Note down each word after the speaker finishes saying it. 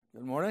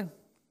Good morning.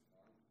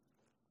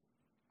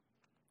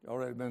 It's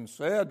already been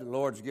said, the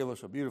Lord's given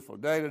us a beautiful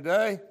day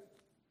today.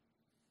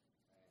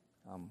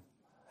 I'm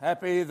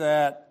happy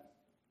that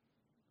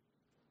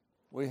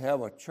we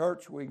have a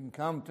church we can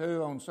come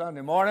to on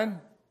Sunday morning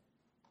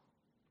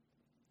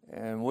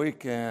and we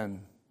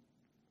can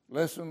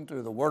listen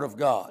to the Word of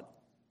God.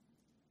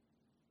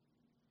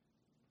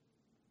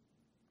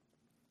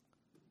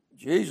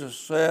 Jesus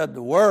said,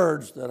 "The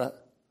words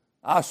that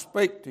I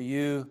speak to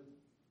you,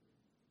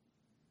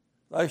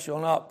 they shall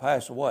not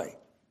pass away.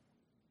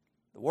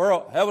 The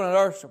world, heaven and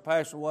earth shall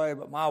pass away,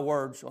 but my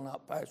word shall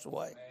not pass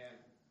away." Amen.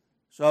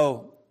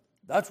 So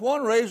that's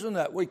one reason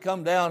that we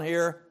come down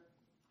here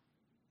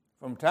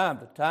from time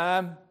to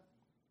time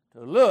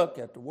to look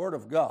at the Word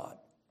of God.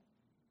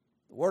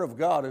 The Word of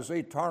God is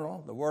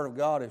eternal. The Word of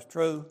God is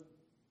true.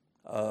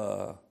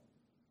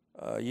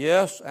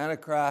 Yes,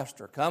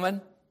 Antichrist are coming.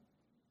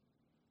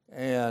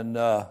 And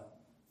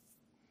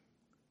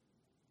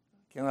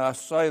can I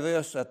say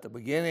this at the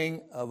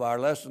beginning of our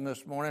lesson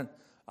this morning?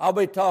 I'll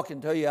be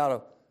talking to you out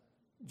of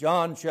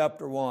John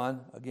chapter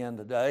 1 again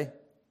today. If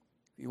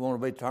you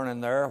want to be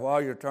turning there.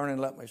 While you're turning,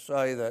 let me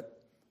say that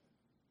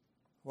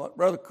what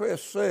Brother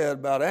Chris said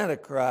about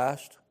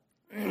Antichrist,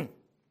 now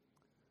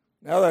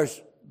there's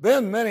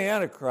been many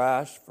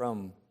Antichrists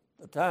from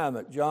the time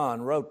that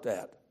John wrote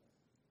that.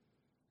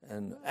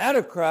 And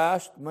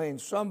Antichrist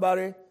means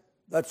somebody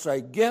that's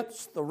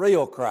against the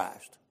real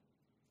Christ.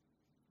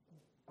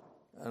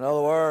 In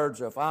other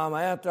words, if I'm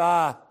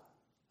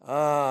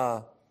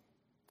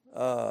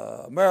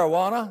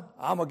anti-marijuana,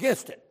 I'm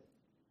against it.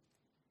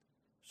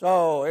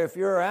 So if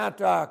you're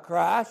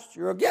anti-Christ,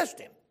 you're against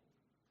him.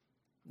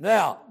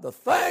 Now, the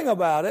thing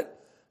about it,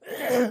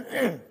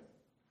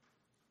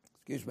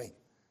 excuse me,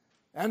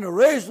 and the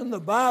reason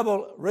the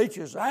Bible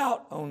reaches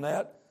out on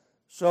that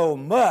so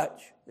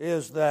much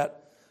is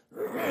that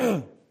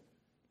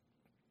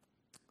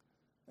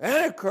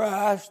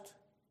Antichrist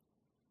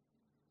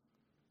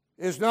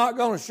is not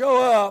going to show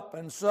up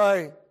and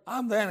say,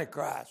 "I'm the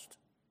Antichrist."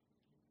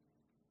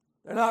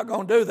 They're not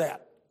going to do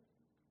that.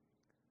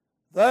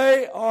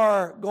 They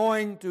are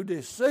going to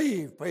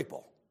deceive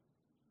people.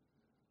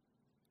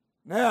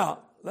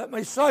 Now, let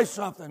me say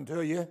something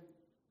to you.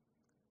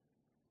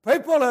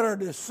 People that are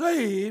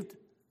deceived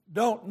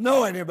don't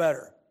know any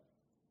better.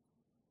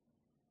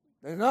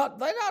 They're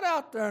not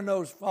out there in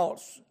those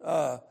false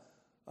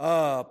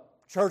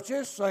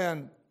churches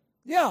saying,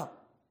 "Yeah,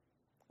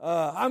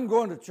 I'm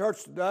going to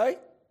church today,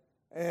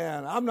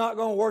 and I'm not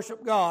going to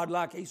worship God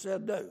like He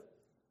said do.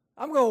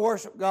 I'm going to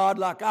worship God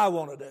like I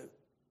want to do."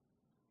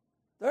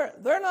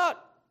 They're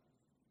not.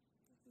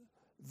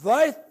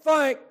 They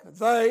think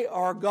they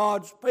are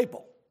God's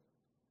people.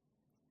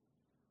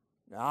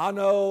 Now, I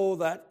know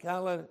that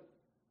kind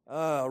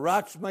of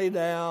writes me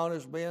down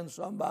as being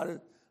somebody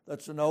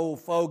that's an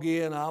old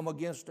fogey and I'm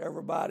against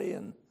everybody.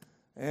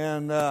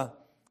 And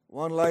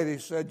one lady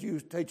said, "You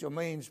teach a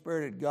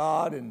mean-spirited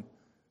God,"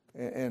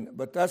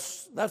 but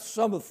that's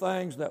some of the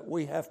things that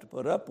we have to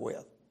put up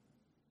with.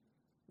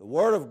 The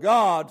Word of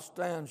God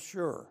stands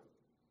sure.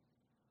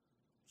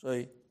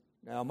 See,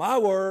 now my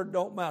word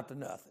don't amount to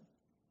nothing.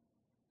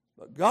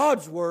 But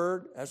God's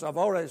Word, as I've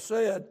already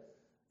said,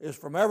 is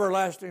from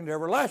everlasting to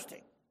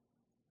everlasting.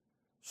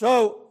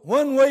 So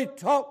when we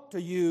talk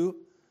to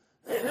you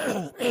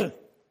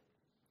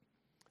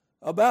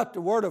about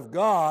the Word of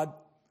God,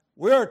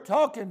 we're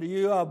talking to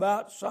you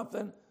about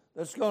something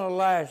that's going to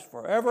last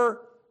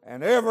forever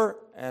and ever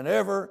and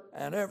ever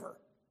and ever.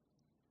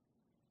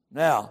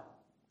 Now,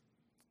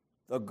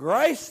 the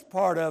grace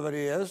part of it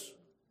is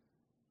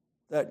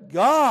that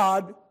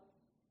God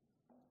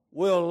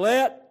will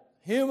let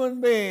human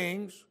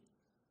beings,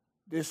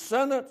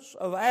 descendants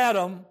of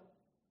Adam,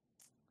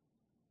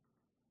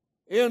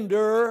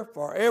 endure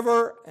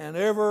forever and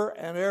ever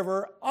and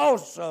ever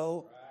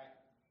also,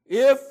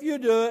 if you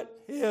do it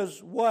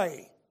His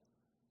way.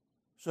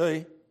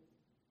 See?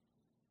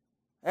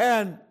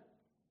 And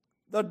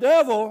the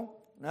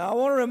devil, now I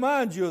want to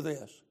remind you of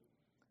this.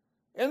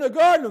 In the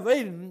Garden of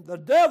Eden, the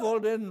devil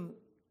didn't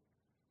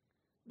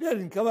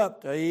come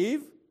up to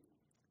Eve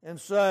and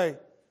say,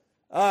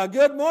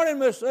 "Good morning,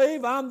 Miss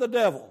Eve, I'm the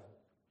devil.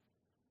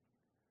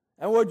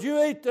 And would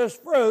you eat this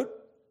fruit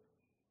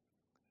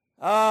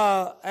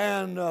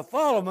and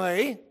follow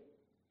me?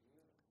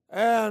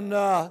 And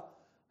I'd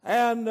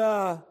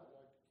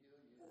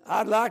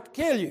like to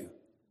kill you."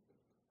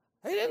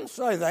 He didn't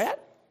say that.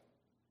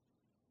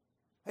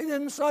 He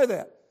didn't say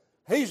that.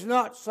 He's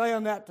not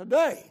saying that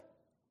today.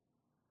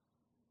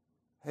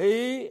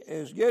 He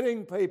is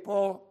getting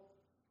people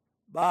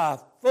by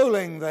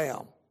fooling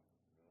them.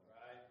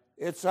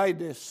 It's a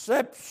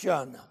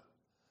deception.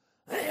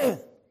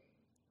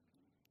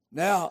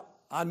 Now,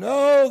 I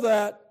know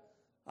that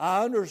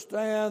I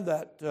understand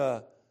that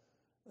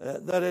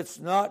it's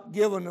not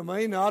given to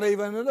me, not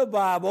even in the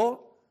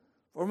Bible,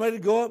 for me to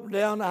go up and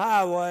down the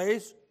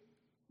highways,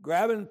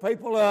 grabbing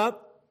people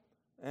up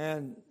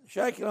and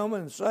shaking them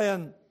and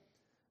saying,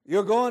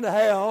 "You're going to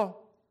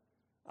hell."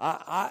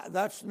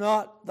 That's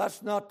not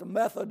the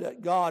method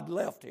that God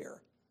left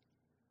here.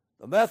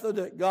 The method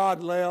that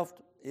God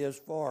left is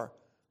for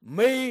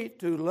me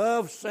to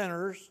love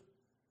sinners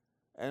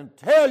and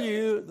tell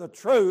you the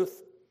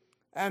truth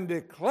and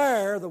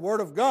declare the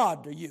Word of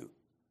God to you.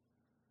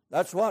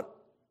 That's what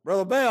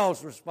Brother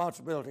Bell's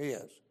responsibility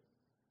is.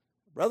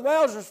 Brother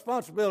Bell's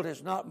responsibility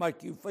is not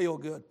make you feel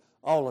good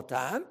all the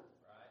time.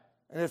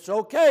 And it's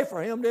okay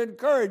for him to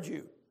encourage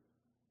you.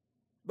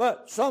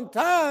 But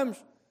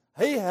sometimes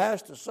he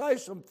has to say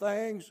some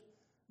things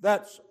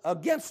that's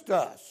against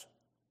us.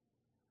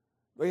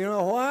 But you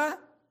know why?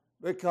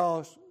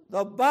 Because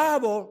the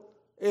Bible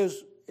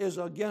is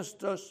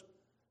against us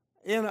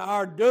in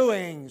our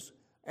doings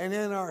and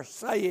in our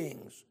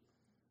sayings.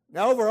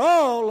 Now,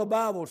 overall, the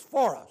Bible's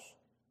for us.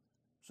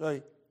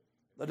 See,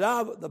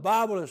 the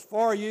Bible is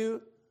for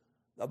you.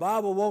 The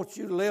Bible wants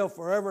you to live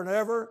forever and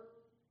ever.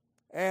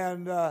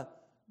 And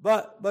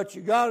but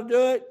you got to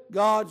do it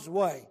God's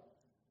way.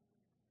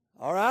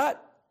 All right.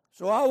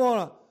 So I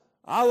want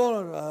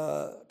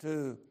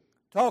to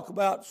talk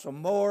about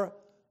some more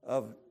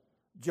of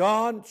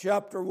John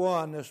chapter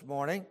 1 this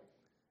morning.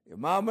 If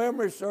my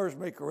memory serves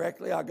me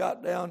correctly, I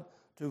got down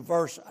to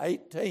verse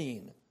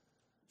 18.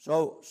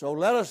 So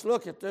let us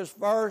look at this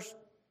verse,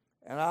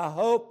 and I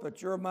hope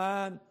that your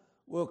mind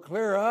will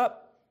clear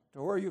up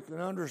to where you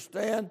can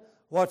understand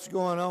what's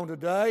going on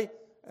today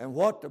and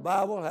what the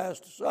Bible has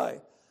to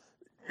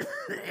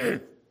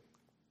say.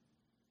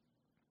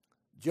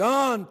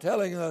 John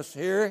telling us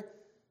here,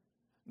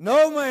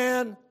 no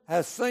man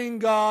has seen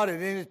God at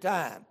any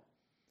time.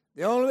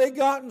 The only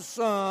begotten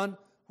Son,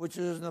 which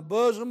is in the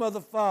bosom of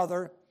the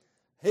Father,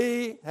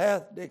 he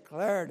hath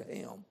declared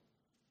him.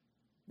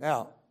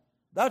 Now,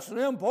 that's an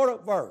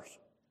important verse.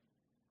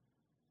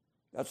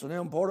 That's an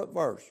important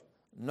verse.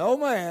 No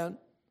man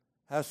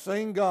has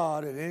seen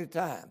God at any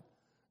time.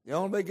 The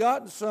only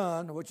begotten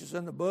Son, which is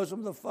in the bosom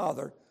of the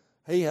Father,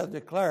 he hath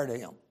declared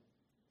him.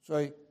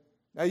 See,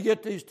 now you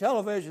get these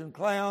television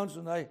clowns,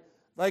 and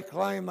they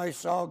claim they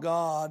saw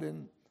God,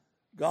 and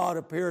God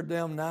appeared to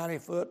them 90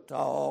 foot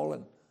tall,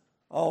 and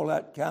all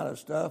that kind of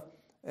stuff.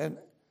 And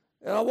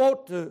I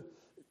want to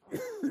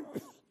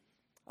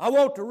I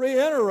want to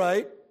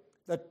reiterate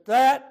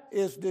that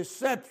is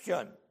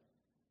deception.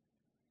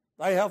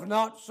 They have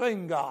not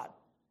seen God.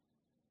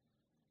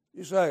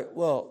 You say,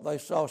 well, they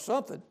saw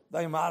something.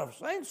 They might have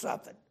seen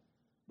something,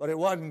 but it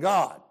wasn't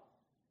God.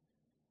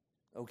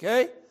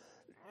 Okay?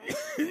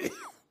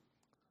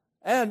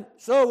 And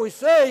so we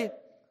say,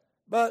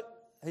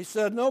 but he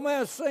said, no man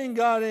has seen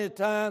God any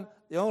time,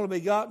 the only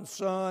begotten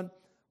Son,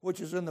 which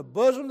is in the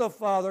bosom of the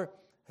Father,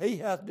 he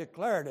hath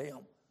declared him.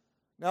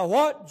 Now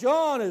what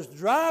John is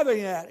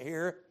driving at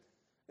here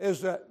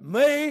is that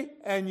me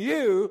and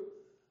you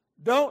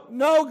don't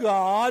know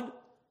God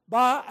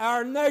by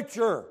our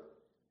nature.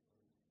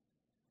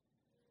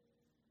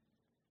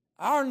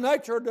 Our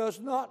nature does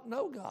not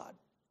know God.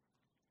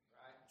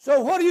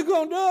 So what are you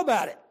going to do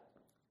about it?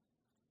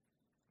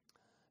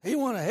 He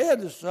went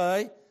ahead to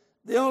say,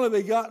 the only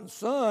begotten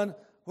Son,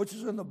 which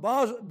is in the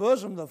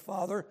bosom of the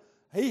Father,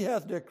 he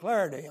hath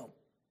declared him.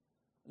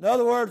 In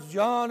other words,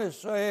 John is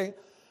saying,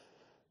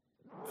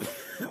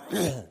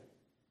 the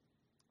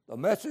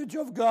message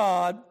of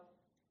God,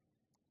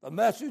 the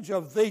message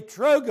of the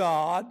true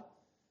God,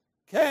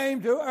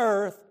 came to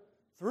earth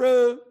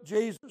through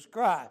Jesus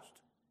Christ.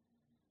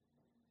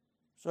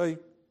 See,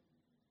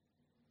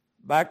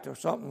 back to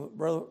something that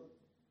Brother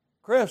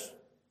Chris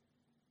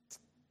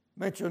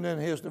mentioned in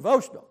his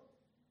devotional.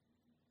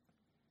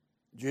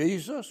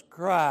 Jesus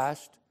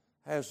Christ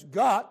has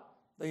got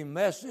the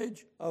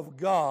message of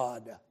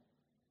God.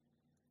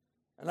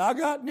 And I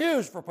got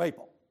news for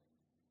people.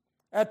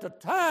 At the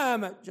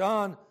time that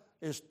John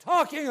is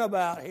talking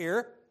about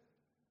here,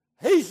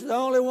 he's the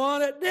only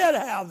one that did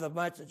have the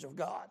message of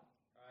God.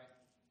 Right.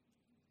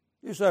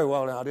 You say,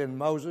 well, now, didn't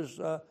Moses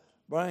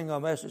bring a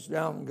message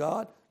down from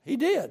God? He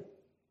did.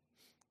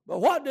 But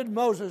what did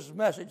Moses'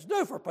 message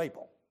do for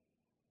people?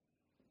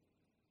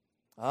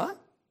 Huh?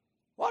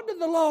 What did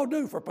the law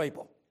do for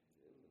people?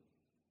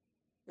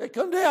 It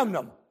condemned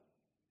them.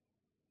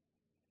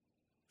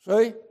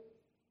 See?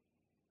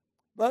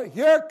 But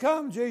here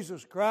comes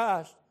Jesus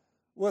Christ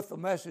with the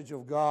message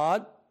of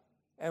God.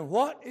 And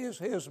what is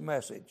his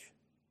message?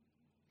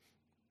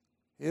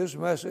 His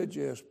message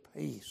is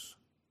peace.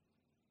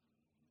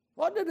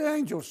 What did the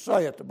angels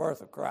say at the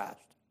birth of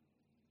Christ?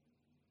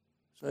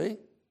 See?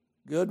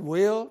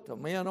 Goodwill to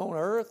men on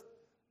earth,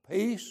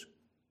 peace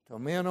to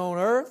men on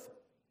earth.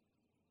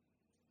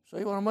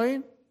 See what I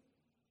mean?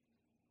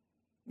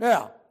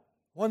 Now,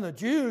 when the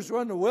Jews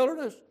were in the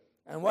wilderness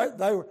and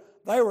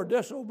they were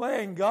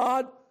disobeying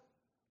God,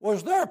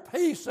 was there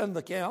peace in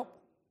the camp?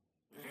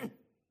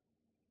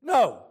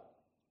 No.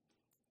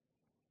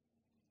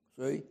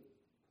 See?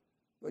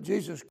 But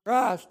Jesus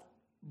Christ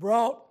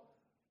brought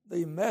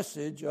the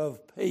message of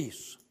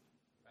peace.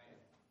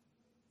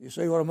 You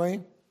see what I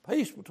mean?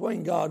 Peace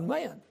between God and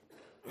man.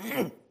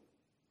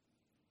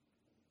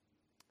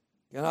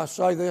 Can I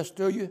say this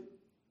to you?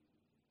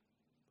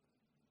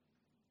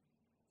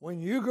 When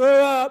you grew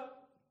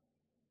up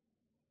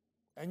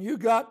and you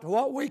got to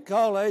what we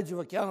call age of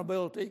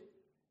accountability,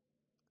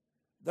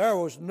 there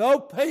was no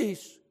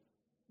peace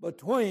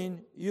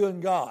between you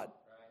and God.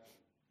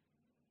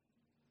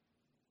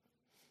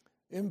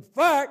 In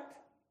fact,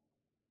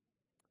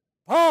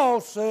 Paul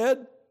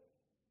said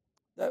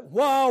that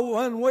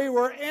when we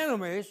were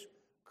enemies,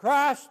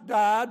 Christ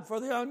died for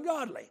the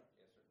ungodly.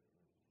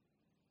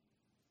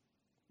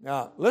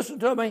 Now, listen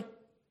to me.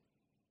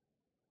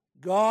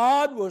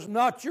 God was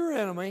not your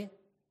enemy.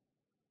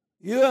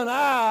 You and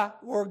I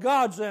were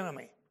God's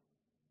enemy.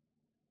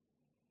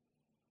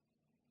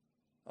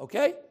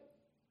 Okay?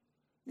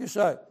 You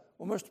say,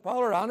 well, Mr.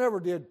 Pollard, I never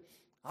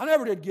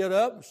did get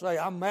up and say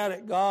I'm mad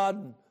at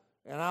God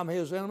and I'm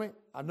His enemy.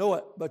 I know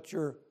it, but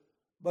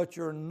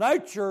your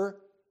nature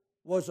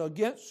was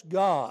against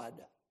God.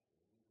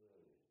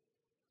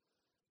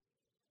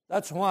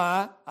 That's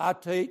why I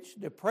teach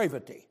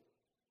depravity.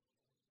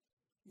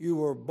 You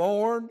were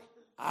born,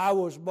 I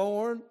was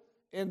born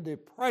in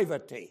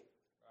depravity.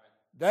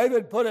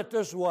 David put it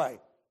this way: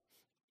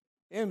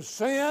 in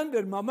sin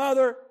did my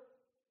mother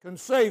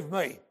conceive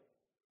me,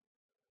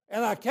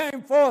 and I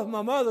came forth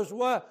my mother's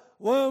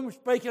womb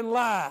speaking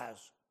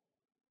lies.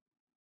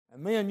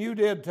 And me and you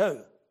did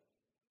too.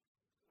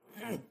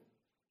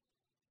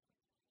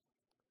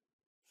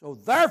 So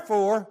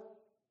therefore,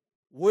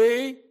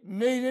 we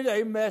needed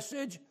a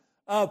message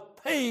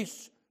of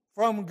peace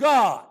from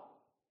God.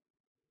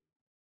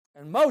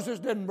 And Moses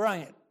didn't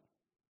bring it.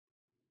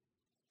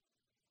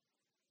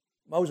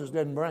 Moses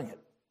didn't bring it.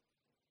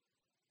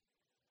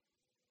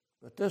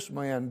 But this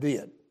man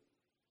did.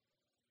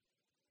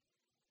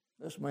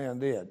 This man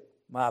did.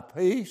 My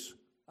peace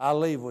I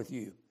leave with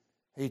you,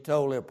 he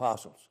told the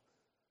apostles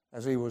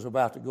as he was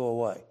about to go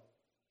away.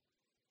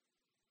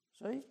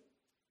 See?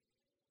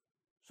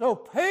 So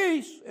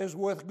peace is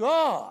with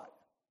God.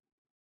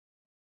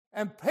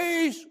 And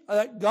peace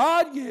that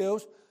God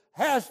gives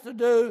has to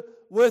do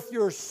with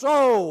your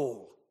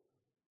soul.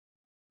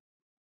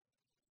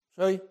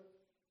 See?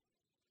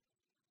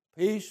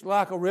 Peace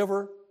like a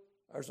river.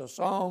 There's a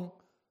song,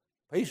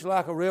 peace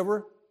like a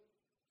river.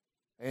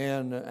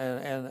 And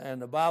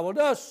the Bible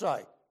does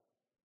say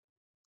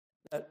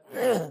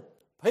that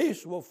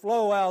peace will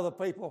flow out of the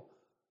people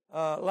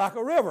like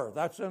a river.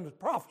 That's in the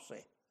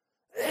prophecy.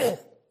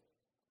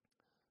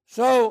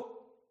 So,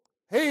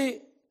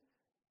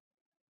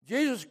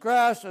 Jesus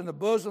Christ in the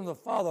bosom of the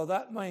Father,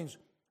 that means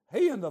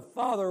He and the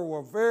Father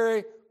were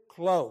very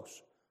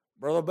close.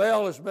 Brother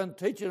Bell has been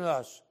teaching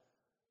us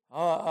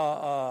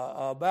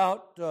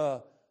about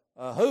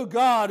who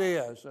God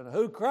is and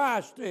who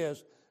Christ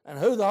is and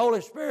who the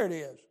Holy Spirit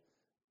is.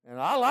 And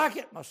I like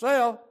it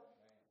myself.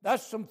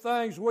 That's some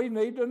things we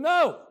need to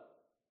know,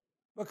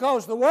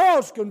 because the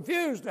world's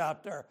confused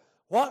out there.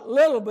 What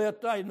little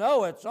bit they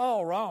know, it's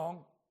all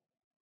wrong.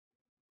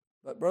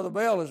 But Brother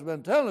Bell has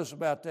been telling us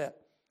about that.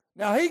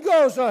 Now he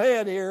goes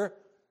ahead here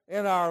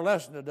in our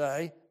lesson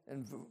today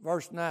in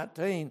verse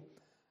 19.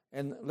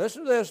 And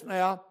listen to this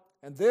now.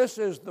 And this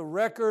is the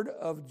record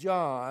of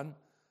John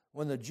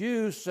when the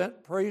Jews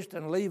sent priests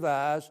and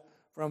Levites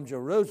from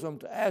Jerusalem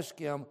to ask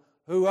him,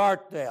 "Who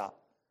art thou?"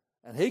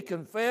 And he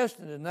confessed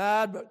and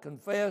denied, but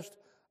confessed,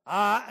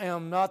 "I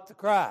am not the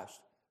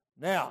Christ."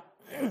 Now,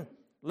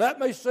 let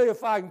me see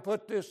if I can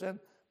put this in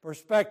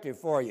perspective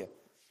for you.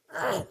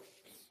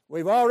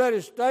 We've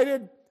already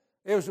stated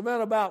it's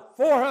been about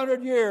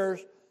 400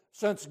 years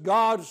since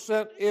God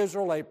sent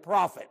Israel a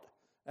prophet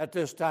at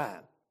this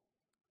time.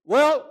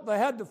 Well, they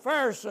had the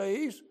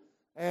Pharisees,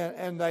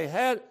 and they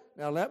had,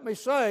 now let me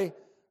say,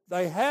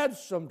 they had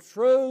some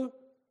true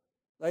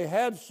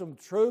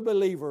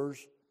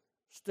believers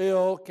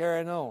still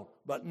carrying on,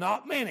 but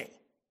not many,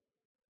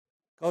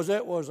 because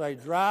it was a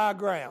dry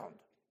ground,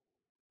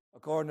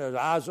 according to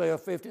Isaiah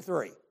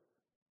 53.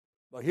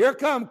 But here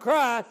come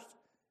Christ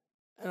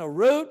and a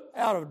root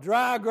out of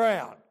dry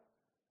ground.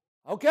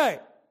 Okay,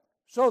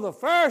 so the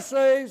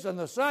Pharisees and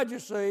the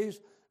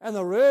Sadducees and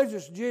the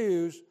religious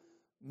Jews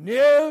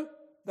knew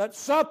that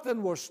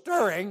something was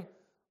stirring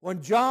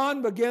when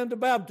John began to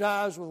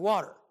baptize with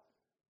water.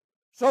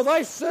 So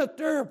they sent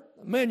their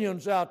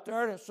minions out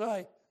there to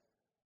say,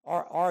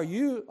 Are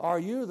you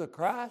the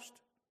Christ?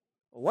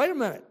 Well, wait a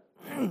minute.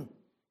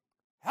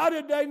 How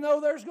did they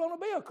know there's going to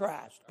be a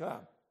Christ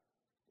come?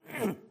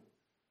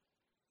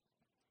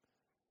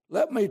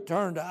 Let me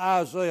turn to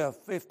Isaiah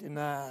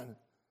 59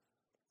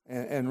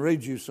 and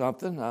read you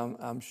something.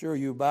 I'm sure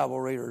you Bible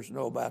readers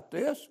know about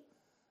this.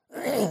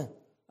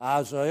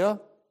 Isaiah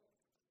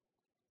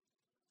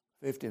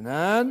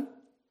 59. Let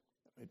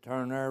me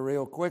turn there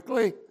real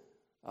quickly.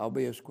 I'll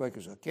be as quick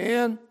as I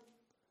can.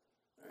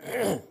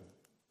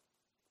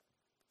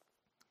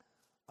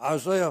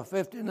 Isaiah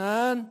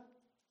 59.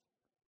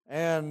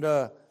 And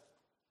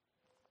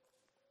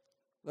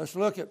let's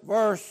look at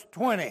verse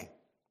 20.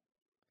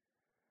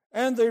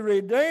 And the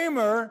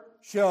Redeemer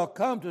shall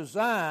come to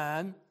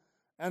Zion,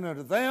 and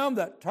unto them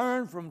that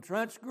turn from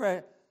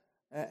transgression,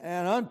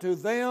 and unto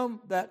them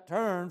that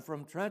turn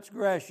from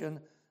transgression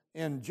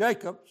in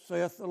Jacob,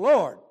 saith the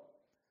Lord.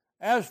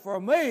 As for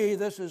me,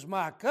 this is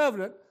my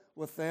covenant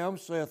with them,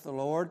 saith the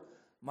Lord.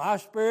 My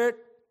spirit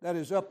that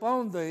is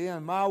upon thee,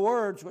 and my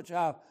words which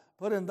I have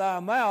put in thy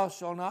mouth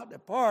shall not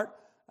depart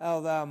out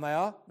of thy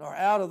mouth, nor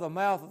out of the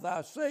mouth of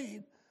thy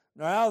seed,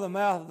 nor out of the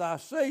mouth of thy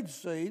seed's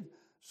seed,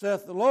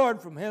 saith the Lord,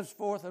 from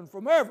henceforth and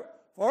from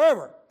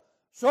forever.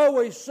 So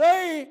we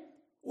see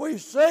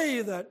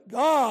that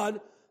God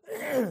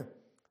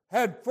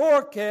had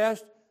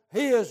forecast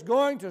He is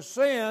going to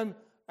send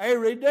a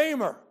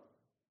Redeemer.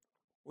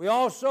 We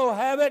also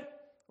have it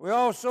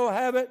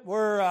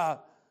where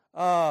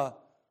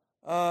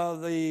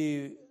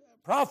the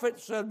prophet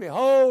said,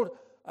 behold,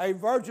 a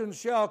virgin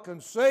shall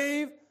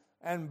conceive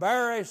and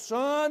bear a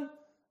son,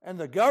 and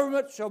the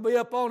government shall be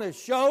upon his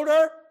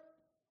shoulder.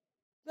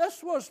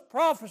 This was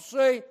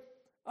prophecy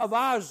of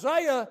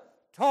Isaiah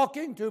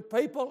talking to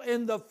people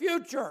in the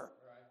future.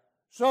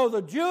 So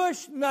the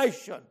Jewish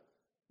nation,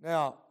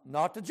 now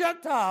not the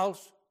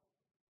Gentiles,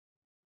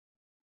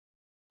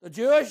 the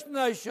Jewish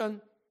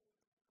nation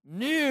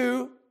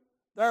knew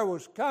there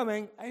was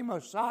coming a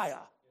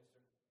Messiah.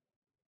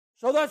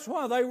 So that's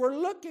why they were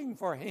looking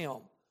for him.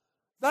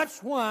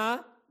 That's why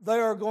they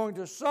are going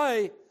to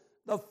say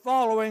the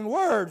following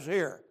words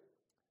here.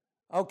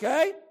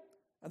 Okay?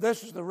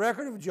 This is the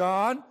record of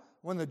John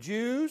when the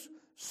Jews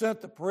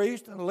sent the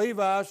priests and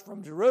Levites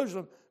from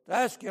Jerusalem to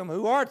ask him,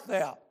 who art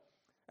thou?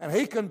 And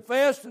he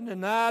confessed and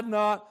denied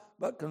not,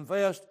 but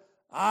confessed,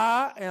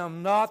 I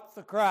am not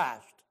the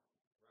Christ.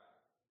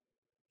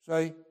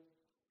 See?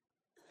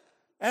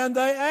 And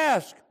they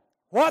ask,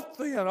 what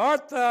then?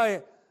 Art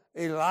thou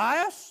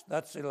Elias?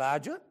 That's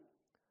Elijah.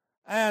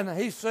 And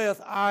he saith,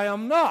 I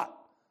am not.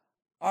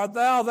 Art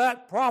thou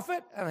that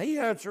prophet? And he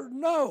answered,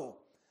 no.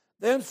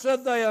 Then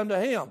said they unto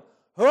him,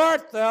 who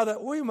art thou,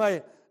 that we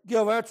may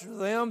give answer to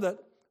them that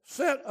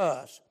sent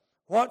us?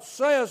 What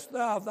sayest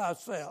thou of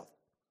thyself?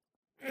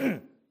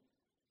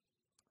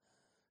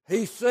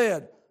 He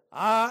said,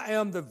 I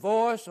am the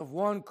voice of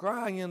one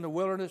crying in the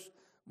wilderness,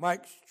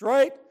 make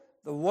straight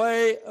the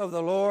way of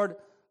the Lord,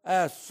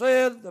 as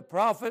said the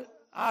prophet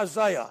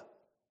Isaiah.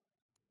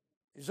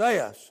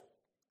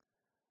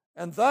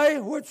 And they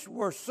which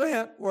were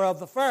sent were of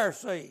the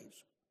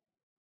Pharisees.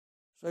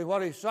 See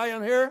what he's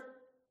saying here?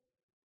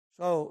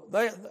 So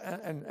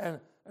and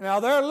now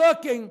they're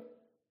looking,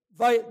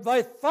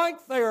 they think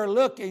they are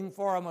looking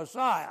for a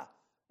Messiah.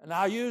 And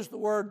I use the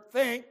word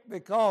think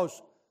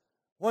because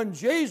when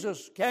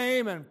Jesus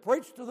came and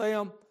preached to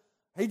them,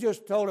 he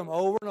just told them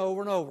over and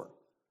over and over,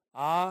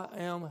 I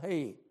am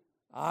he.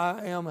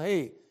 I am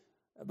he.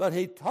 But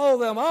he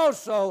told them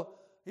also,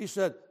 he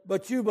said,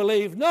 but you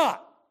believe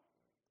not.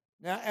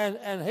 Now,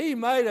 and he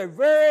made a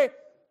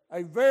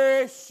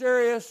very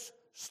serious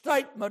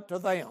statement to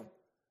them.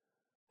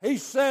 He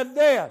said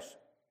this,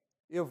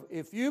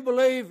 if you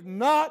believe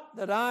not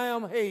that I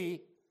am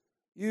he,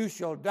 you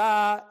shall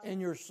die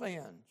in your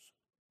sins.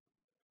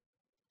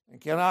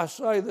 And can I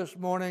say this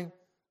morning,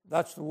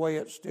 that's the way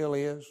it still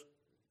is.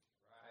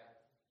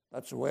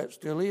 That's the way it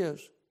still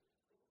is.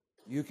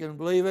 You can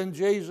believe in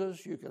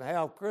Jesus, you can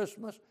have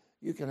Christmas,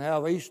 you can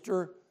have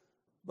Easter,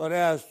 but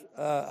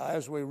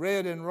as we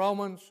read in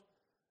Romans,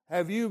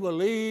 have you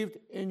believed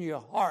in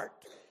your heart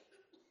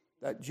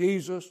that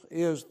Jesus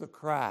is the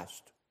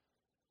Christ?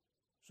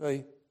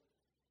 See?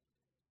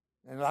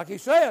 And like he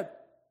said,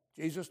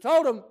 Jesus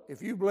told them,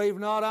 if you believe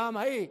not I'm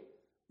he,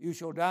 you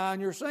shall die in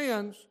your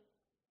sins.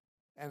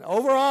 And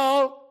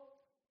overall,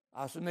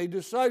 I need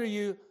to say to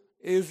you,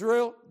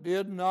 Israel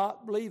did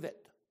not believe it.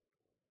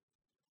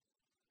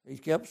 He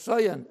kept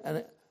saying,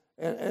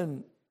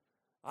 and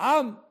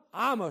I'm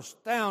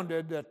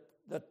astounded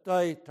that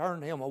they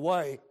turned him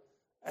away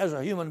as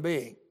a human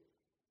being.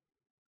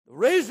 The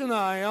reason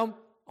I am,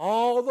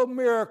 all the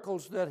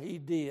miracles that he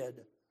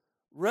did,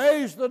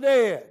 raised the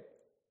dead,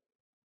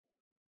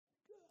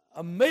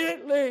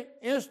 immediately,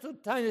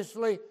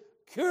 instantaneously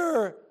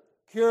cure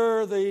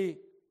the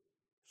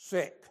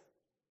sick,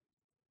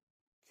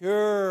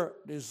 cure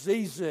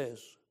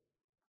diseases.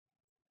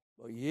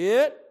 But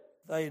yet,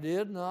 they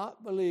did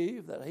not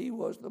believe that he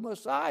was the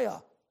Messiah.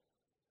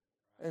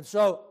 And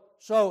so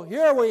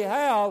here we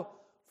have,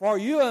 for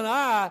you and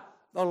I,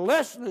 the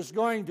lesson is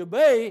going to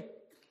be,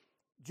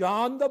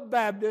 John the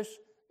Baptist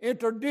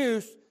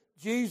introduced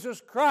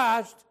Jesus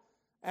Christ,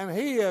 and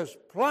he is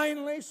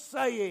plainly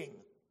saying,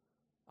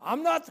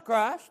 I'm not the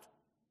Christ.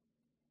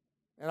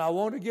 And I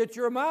want to get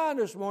your mind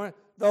this morning,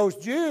 those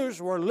Jews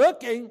were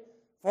looking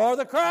for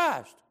the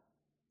Christ.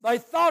 They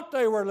thought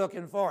they were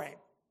looking for him.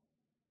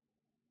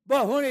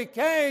 But when he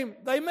came,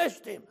 they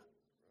missed him.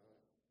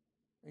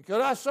 And could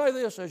I say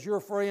this as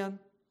your friend?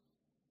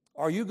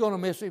 Are you going to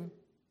miss him?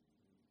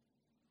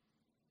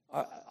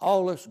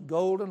 All this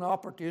golden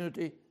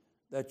opportunity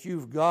that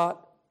you've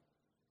got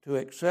to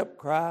accept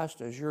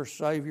Christ as your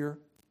Savior,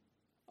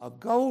 a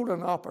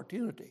golden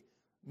opportunity.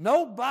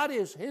 Nobody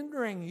is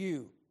hindering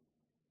you.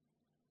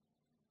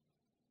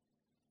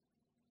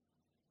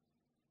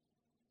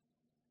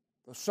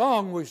 The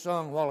song we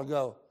sung a while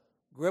ago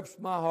grips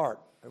my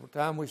heart every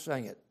time we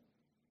sing it.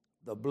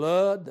 The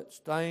blood that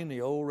stained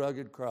the old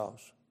rugged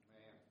cross.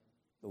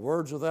 The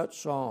words of that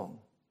song.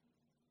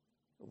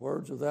 The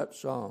words of that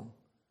song.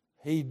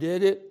 He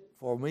did it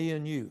for me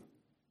and you.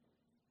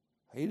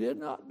 He did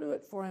not do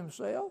it for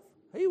himself.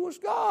 He was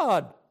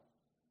God.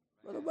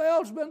 Brother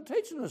Bell's been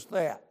teaching us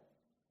that.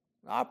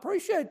 I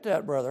appreciate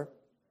that, brother.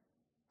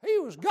 He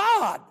was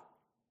God.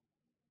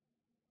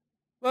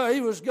 But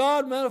he was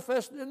God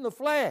manifested in the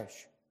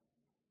flesh.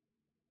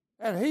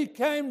 And he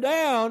came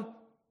down,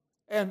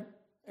 and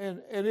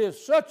it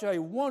is such a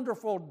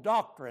wonderful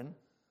doctrine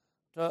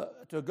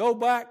to go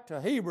back to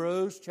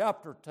Hebrews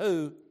chapter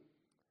 2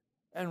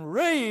 and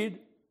read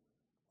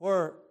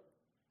where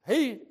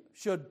he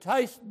should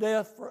taste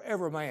death for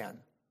every man.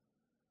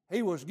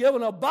 He was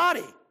given a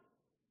body.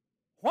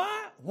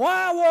 Why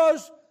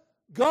was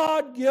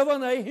God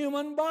given a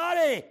human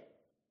body?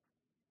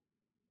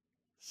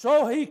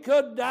 So he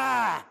could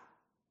die.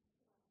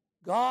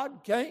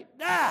 God can't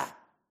die.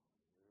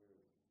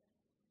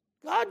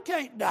 God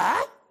can't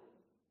die.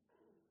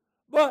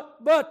 But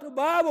the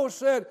Bible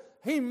said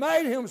he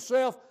made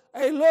himself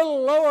a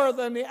little lower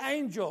than the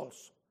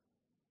angels.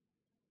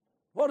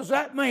 What does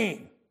that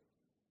mean?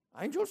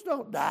 Angels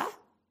don't die.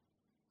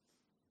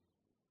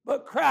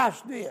 But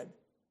Christ did.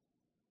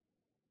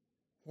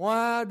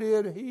 Why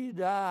did he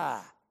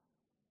die?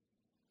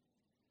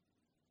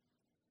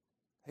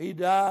 He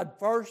died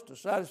first to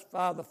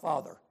satisfy the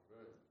Father.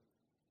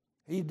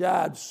 He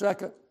died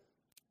second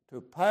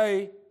to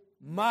pay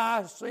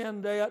my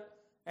sin debt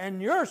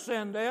and your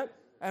sin debt.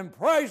 And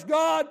praise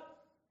God,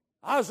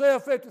 Isaiah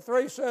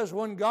 53 says,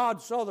 when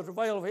God saw the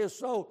travail of his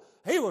soul,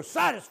 he was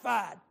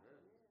satisfied.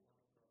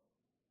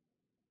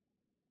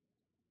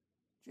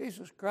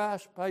 Jesus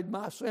Christ paid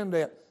my sin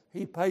debt.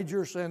 He paid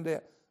your sin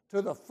debt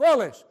to the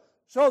fullest,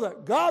 so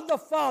that God the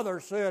Father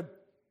said,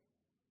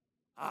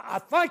 I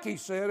think he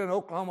said in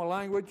Oklahoma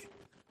language,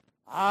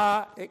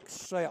 I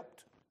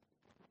accept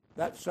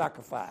that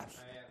sacrifice.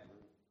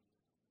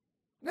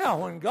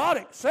 Now, when God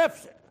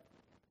accepts it,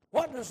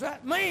 what does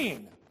that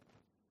mean?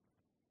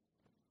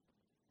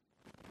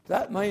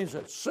 That means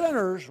that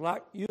sinners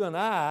like you and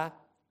I,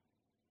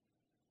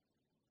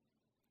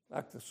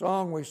 like the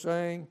song we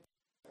sing,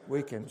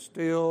 we can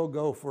still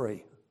go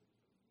free.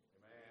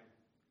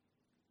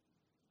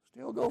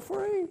 Still go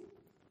free.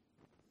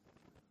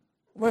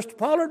 Mr.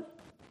 Pollard,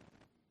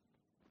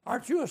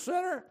 aren't you a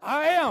sinner?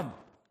 I am.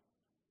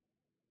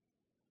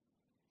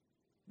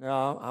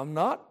 Now, I'm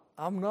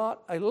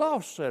not a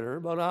lost sinner,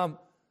 but I'm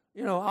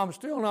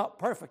still not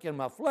perfect in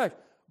my flesh,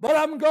 but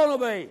I'm going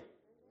to be.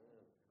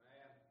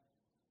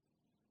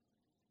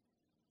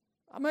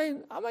 I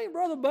mean,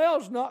 Brother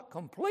Bell's not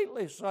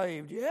completely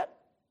saved yet,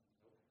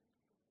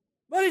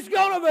 but he's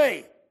going to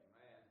be.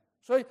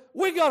 See,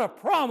 we got a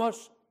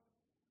promise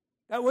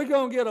that we're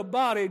going to get a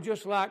body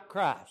just like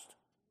Christ.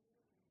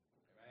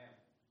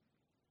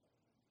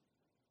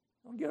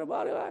 We'll get a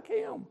body like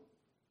him.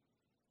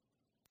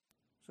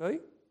 See?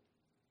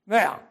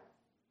 Now,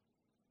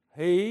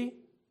 he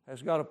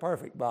has got a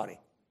perfect body.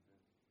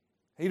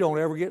 He don't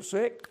ever get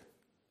sick.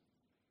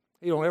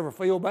 He don't ever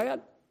feel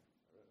bad.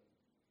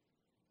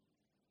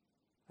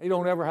 He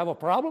don't ever have a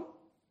problem.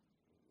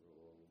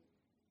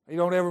 He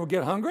don't ever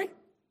get hungry.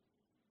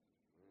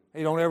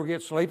 He don't ever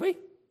get sleepy.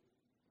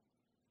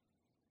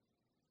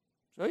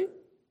 See?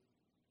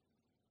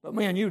 But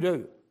man, you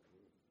do.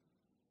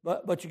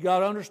 But you got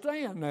to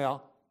understand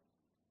now,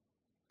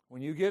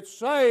 when you get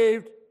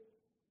saved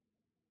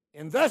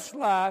in this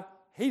life,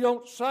 he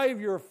don't save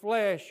your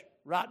flesh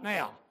right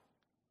now.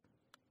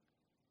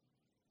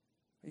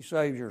 He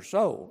saves your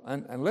soul.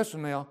 And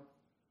listen now,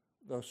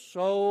 the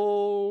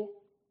soul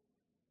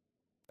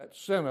that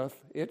sinneth,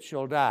 it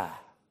shall die.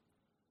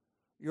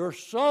 Your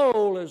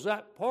soul is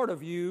that part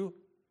of you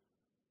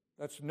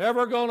that's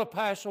never going to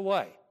pass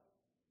away.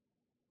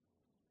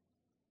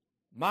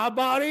 My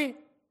body,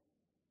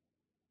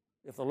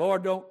 if the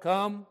Lord don't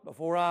come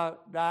before I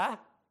die,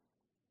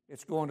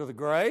 it's going to the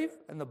grave.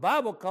 And the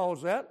Bible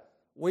calls that,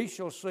 we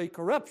shall see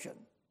corruption.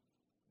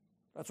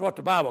 That's what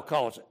the Bible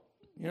calls it.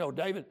 You know,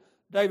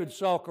 David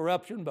saw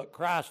corruption, but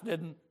Christ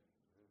didn't.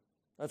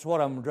 That's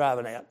what I'm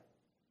driving at.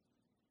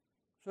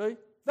 See?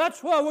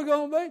 That's where we're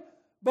going to be.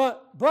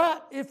 But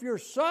if you're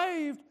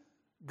saved,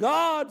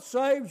 God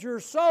saves your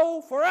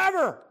soul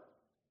forever.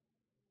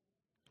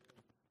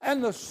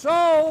 And the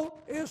soul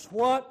is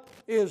what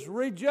is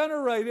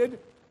regenerated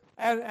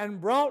and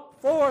brought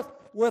forth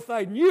with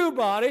a new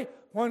body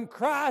when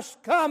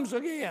Christ comes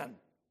again.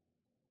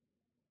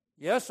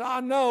 Yes,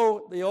 I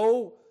know the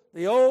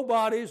old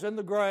bodies in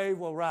the grave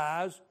will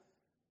rise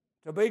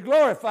to be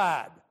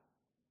glorified.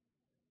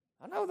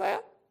 I know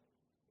that.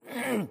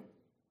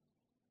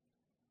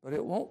 But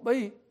it won't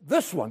be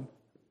this one.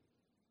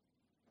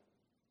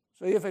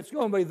 See, if it's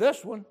going to be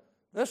this one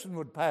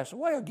would pass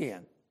away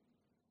again.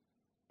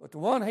 But the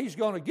one he's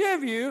going to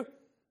give you,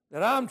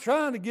 that I'm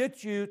trying to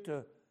get you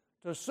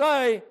to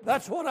say,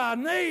 that's what I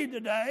need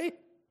today,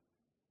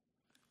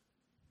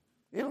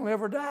 it'll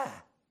never die.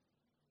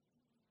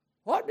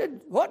 What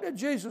did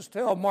Jesus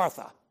tell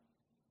Martha?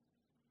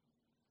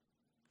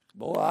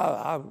 Boy,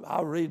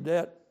 I read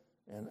that,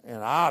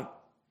 and I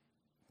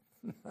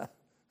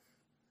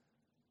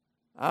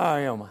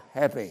am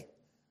happy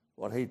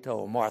what he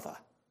told Martha.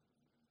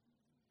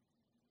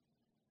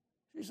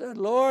 She said,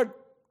 Lord,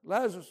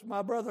 Lazarus,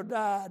 my brother,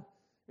 died.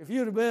 If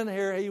you'd have been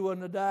here, he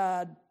wouldn't have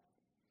died.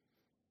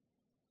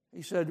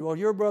 He said, well,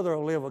 your brother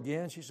will live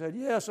again. She said,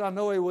 yes, I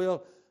know he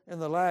will in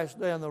the last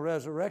day in the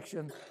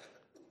resurrection.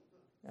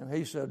 And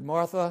he said,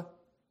 Martha,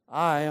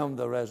 I am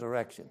the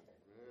resurrection.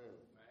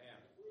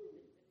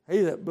 He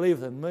that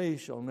believeth in me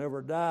shall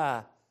never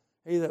die.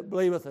 He that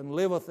believeth and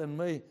liveth in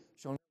me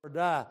shall never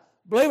die.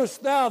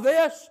 Believest thou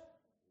this?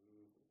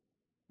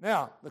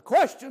 Now, the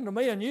question to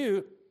me and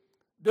you,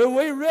 do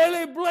we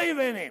really believe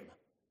in him?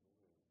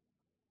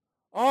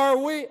 Are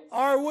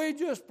we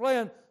just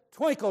playing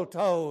twinkle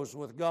toes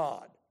with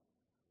God?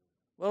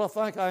 Well, I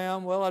think I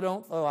am. Well, I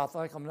don't know. I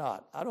think I'm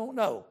not. I don't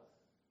know.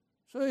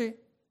 See,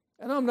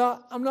 and I'm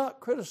not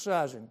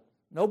criticizing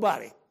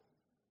nobody.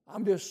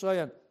 I'm just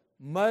saying,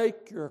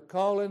 make your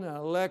calling and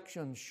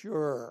election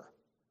sure.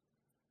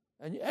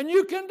 And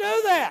you can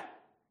do that.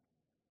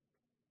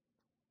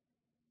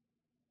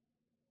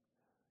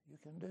 You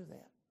can do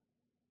that.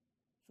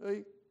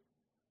 See?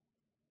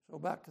 So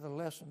back to the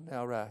lesson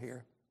now right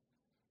here.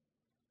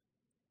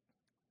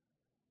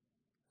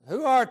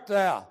 Who art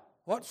thou?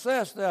 What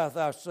sayest thou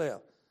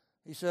thyself?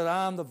 He said,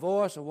 I am the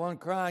voice of one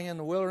crying in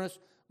the wilderness,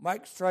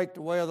 make straight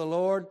the way of the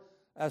Lord,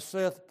 as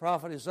saith the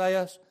prophet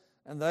Isaiah.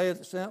 And they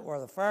that sent were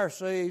the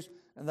Pharisees,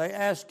 and they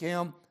asked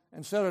him,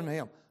 and said unto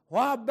him,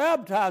 why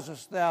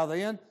baptizest thou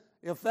then,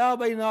 if thou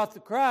be not the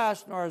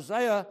Christ, nor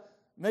Isaiah,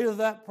 neither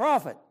that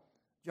prophet?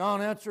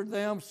 John answered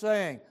them,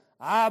 saying,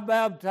 I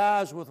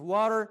baptize with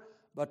water,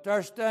 but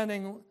there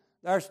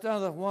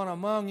standeth one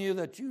among you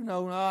that you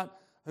know not,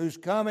 who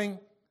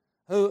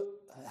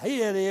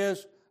he it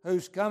is,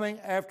 whose coming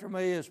after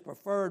me is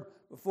preferred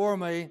before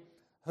me,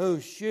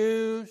 whose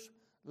shoes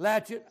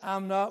latchet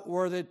I'm not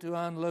worthy to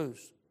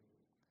unloose.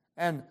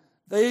 And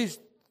these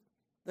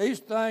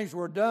things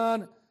were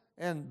done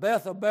in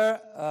Beth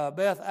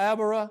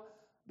Abara,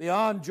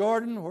 beyond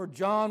Jordan, where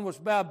John was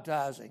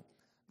baptizing.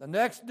 The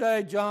next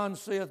day John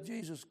seeth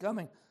Jesus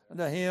coming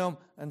unto him,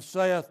 and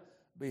saith,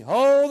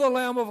 behold the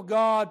Lamb of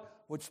God,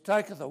 which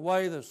taketh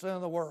away the sin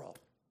of the world.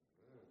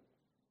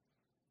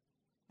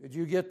 Did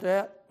you get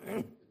that?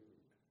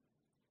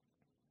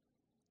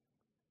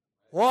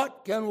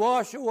 What can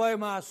wash away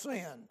my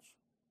sins?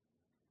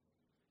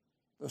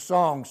 The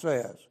song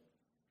says.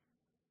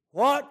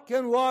 What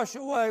can wash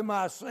away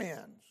my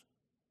sins?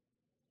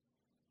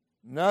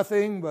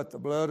 Nothing but the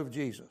blood of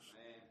Jesus.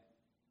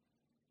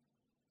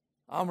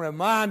 I'm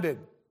reminded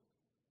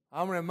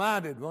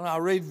when I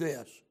read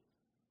this.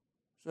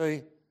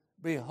 See,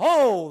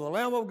 behold the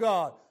Lamb of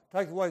God,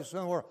 take away the sin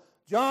of the world.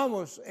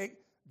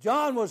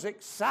 John was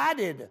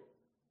excited.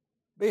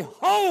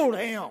 Behold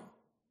him.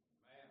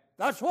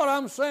 That's what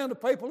I'm saying to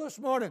people this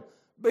morning.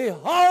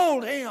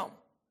 Behold him.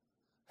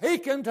 He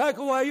can take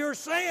away your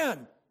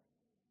sin.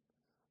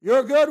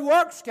 Your good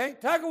works can't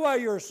take away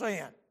your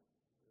sin.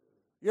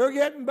 You're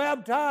getting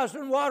baptized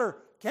in water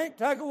can't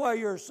take away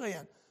your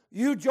sin.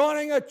 You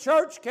joining a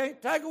church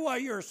can't take away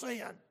your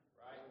sin. Right.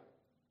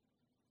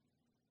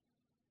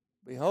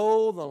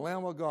 Behold the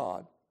Lamb of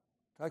God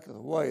taketh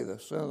away the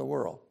sin of the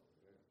world.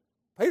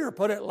 Peter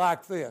put it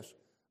like this.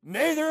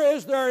 Neither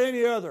is there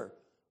any other,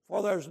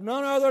 for there's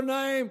none other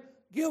name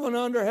given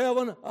under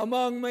heaven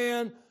among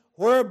men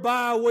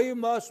whereby we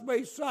must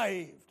be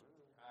saved.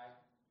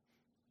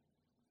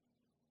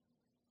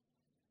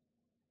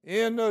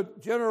 In the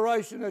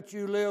generation that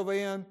you live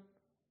in,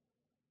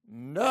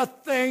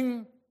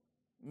 nothing,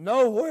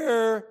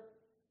 nowhere,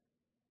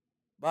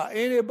 by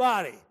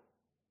anybody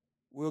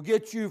will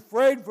get you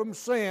freed from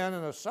sin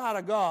in the sight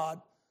of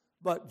God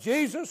but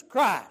Jesus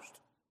Christ.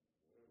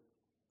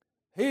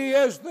 He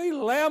is the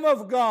Lamb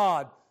of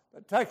God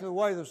that taketh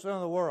away the sin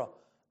of the world.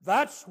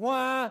 That's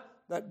why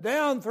that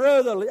down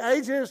through the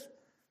ages,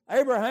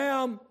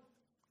 Abraham,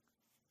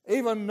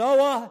 even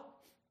Noah,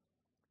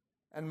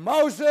 and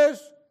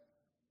Moses,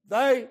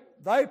 they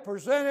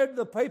presented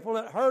the people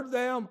that heard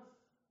them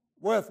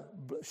with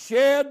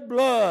shed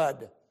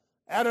blood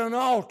at an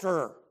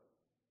altar.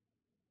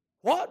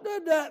 What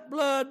did that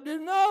blood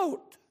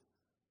denote?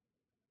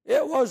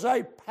 It was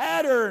a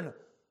pattern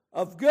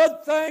of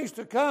good things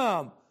to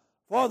come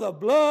for the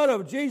blood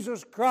of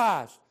Jesus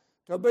Christ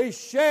to be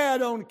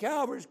shed on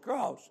Calvary's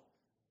cross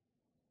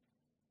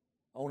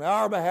on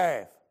our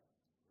behalf.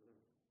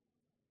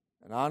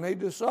 And I need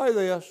to say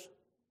this.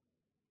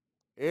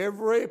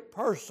 Every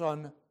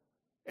person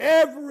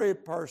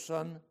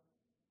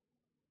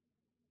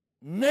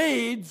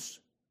needs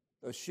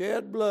the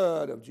shed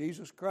blood of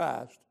Jesus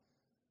Christ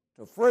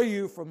to free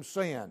you from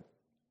sin.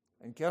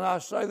 And can I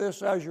say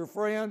this as your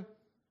friend?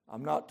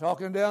 I'm not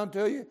talking down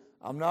to you.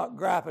 I'm not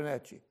griping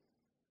at you.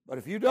 But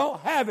if you don't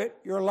have it,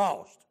 you're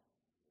lost.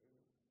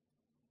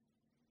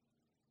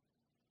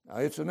 Now,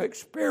 it's an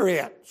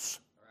experience.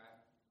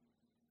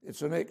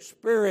 It's an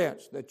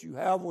experience that you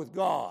have with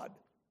God.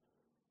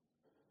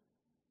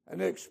 And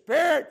the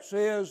experience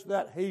is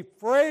that He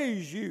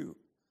frees you.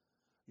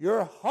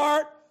 Your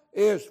heart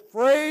is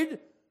freed,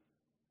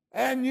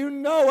 and you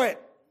know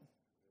it.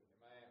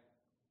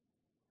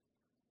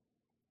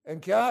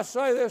 And can I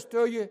say this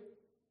to you?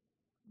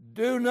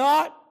 Do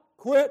not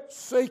quit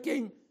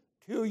seeking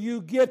till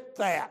you get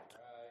that.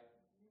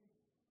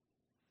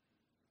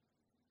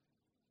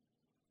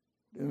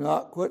 Do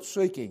not quit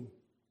seeking.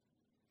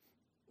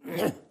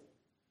 Brother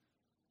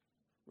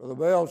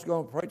Bell's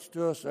going to preach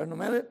to us in a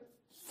minute.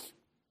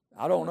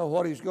 I don't know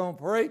what he's going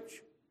to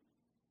preach.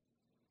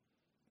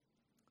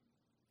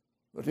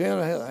 But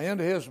at the end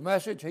of his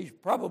message, he's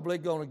probably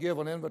going to give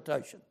an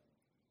invitation.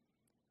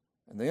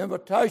 And the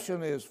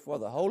invitation is for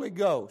the Holy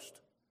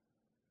Ghost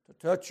to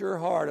touch your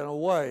heart in a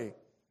way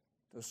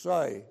to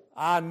say,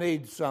 I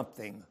need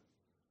something.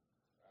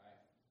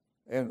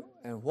 And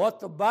what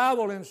the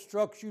Bible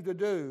instructs you to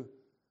do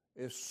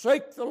is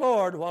seek the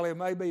Lord while he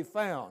may be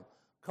found.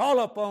 Call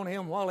upon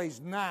him while he's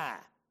nigh.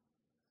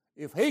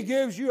 If he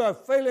gives you a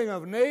feeling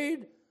of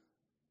need,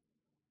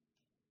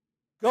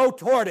 go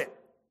toward it.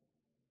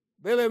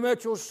 Billy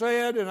Mitchell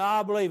said, and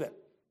I believe it,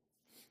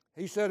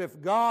 he said,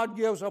 if God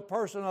gives a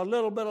person a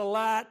little bit of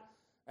light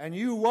and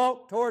you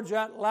walk towards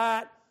that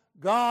light,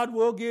 God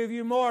will give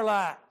you more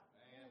light.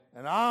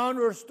 And I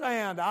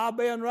understand. I've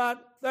been right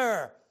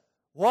there.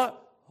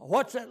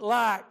 What's it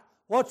like?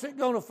 What's it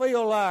going to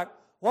feel like?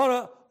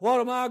 What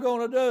am I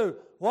going to do?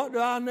 What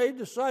do I need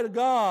to say to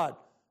God?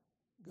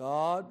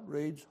 God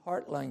reads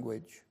heart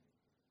language.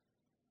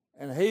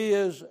 And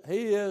He's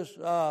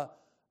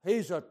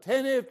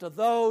attentive to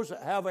those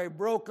that have a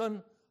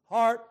broken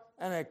heart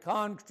and a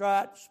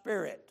contrite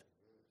spirit.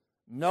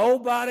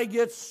 Nobody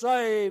gets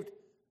saved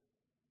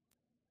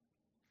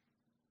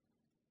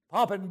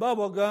popping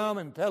bubble gum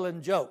and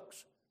telling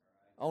jokes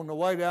on the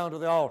way down to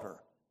the altar.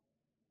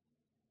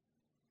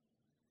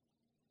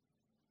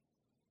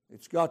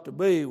 It's got to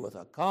be with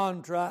a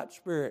contrite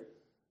spirit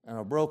and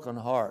a broken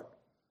heart.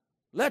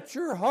 Let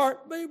your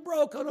heart be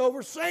broken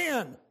over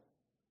sin.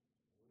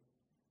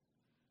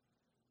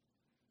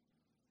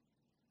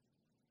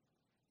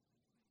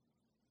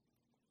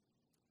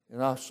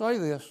 And I say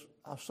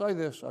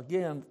this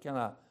again, can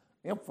I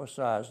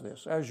emphasize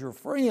this? As your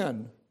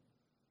friend,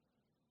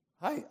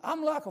 hey,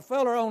 I'm like a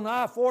feller on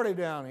I-40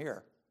 down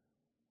here.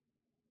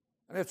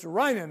 And it's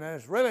raining and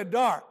it's really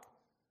dark.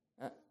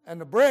 And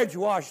the bridge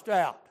washed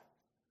out.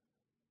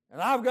 And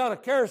I've got a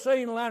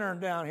kerosene lantern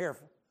down here,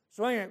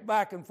 swinging it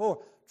back and forth,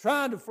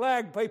 trying to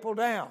flag people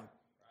down.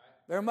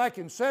 They're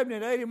making 70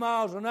 and 80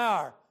 miles an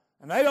hour,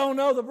 and they don't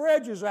know the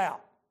bridge is out.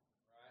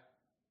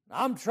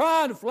 I'm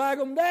trying to flag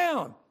them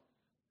down.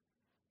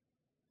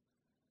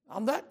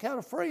 I'm that kind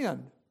of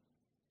friend.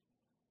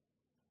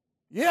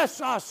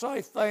 Yes, I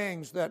say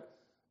things that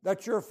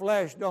your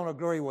flesh don't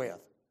agree with.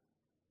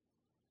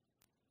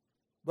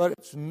 But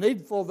it's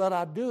needful that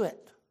I do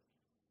it.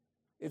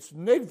 It's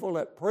needful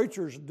that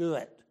preachers do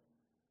it.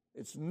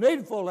 It's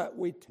needful that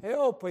we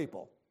tell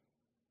people.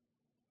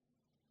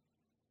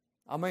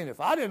 I mean,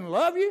 if I didn't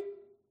love you,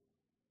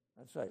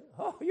 I'd say,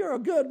 oh, you're a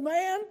good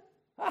man.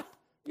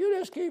 You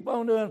just keep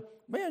on doing,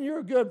 man,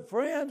 you're good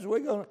friends.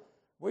 We're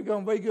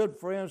going to be good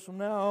friends from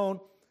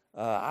now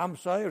on. I'm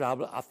saved.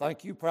 I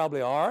think you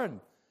probably are.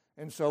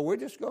 And so we're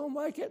just going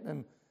to make it.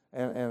 And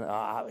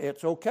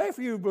it's okay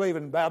for you to believe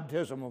in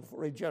baptism of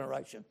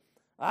regeneration.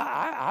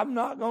 I'm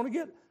not going to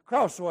get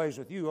crossways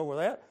with you over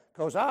that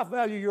because I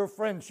value your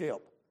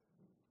friendship.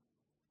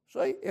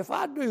 See, if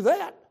I do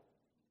that,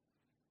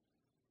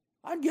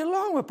 I'd get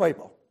along with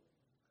people.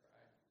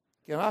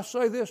 Can I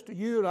say this to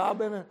you?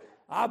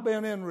 I've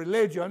been in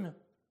religion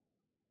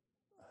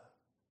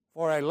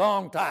for a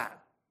long time.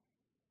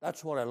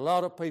 That's what a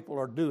lot of people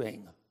are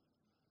doing.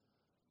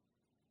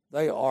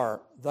 They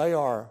are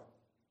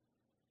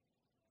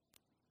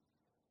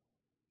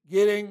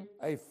getting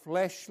a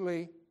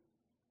fleshly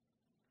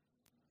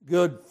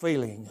good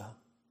feeling.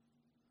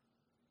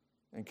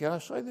 And can I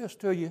say this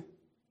to you?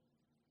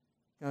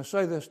 Can I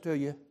say this to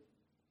you?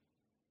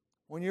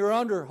 When you're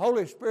under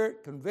Holy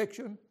Spirit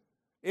conviction,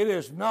 it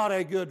is not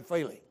a good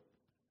feeling.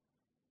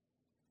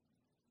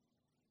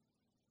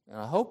 And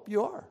I hope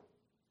you are.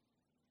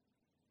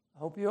 I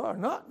hope you are.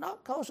 Not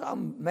because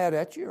I'm mad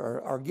at you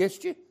or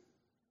against you,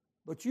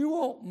 but you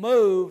won't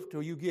move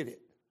till you get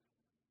it.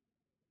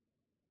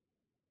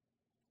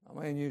 I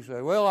mean, you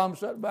say, well, I'm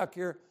sitting back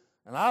here,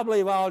 and I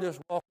believe I'll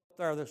just walk up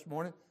there this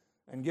morning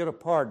and get a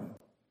pardon.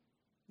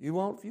 You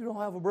won't if you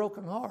don't have a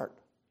broken heart.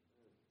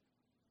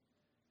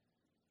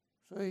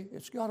 See,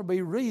 it's got to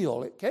be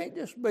real. It can't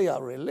just be a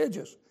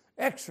religious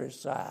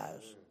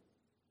exercise.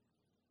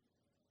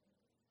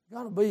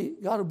 Got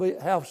to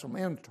have some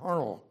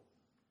internal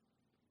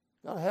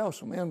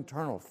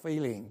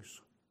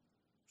feelings.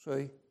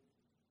 See,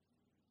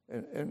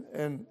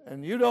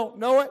 and you don't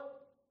know it,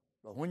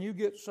 but when you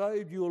get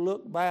saved, you'll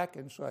look back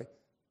and say,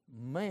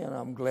 "Man,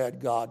 I'm glad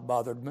God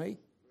bothered me."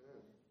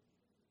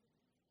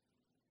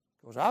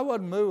 Because I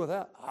wouldn't move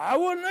without. I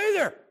wouldn't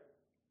either.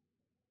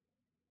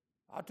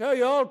 I tell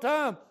you all the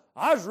time,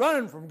 I was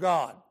running from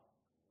God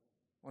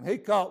when He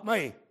caught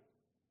me.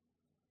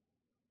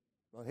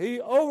 But He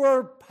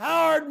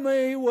overpowered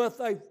me with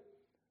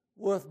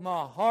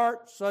my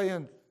heart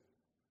saying,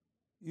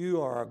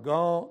 "You are a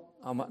gone."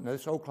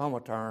 This Oklahoma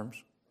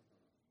terms.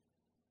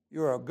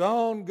 You're a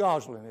gone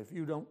gosling if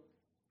you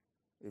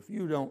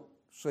don't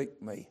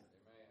seek me.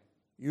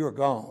 You're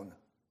gone.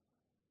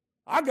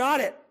 I got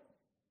it.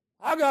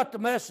 I got the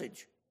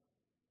message.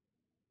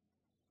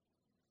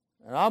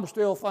 And I'm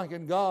still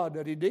thanking God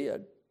that he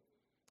did.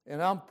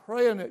 And I'm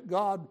praying that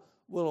God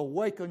will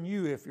awaken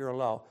you if you're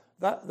lost.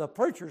 The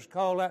preachers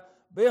call that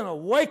being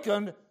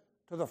awakened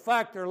to the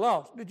fact they're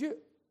lost. Did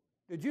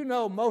you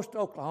know most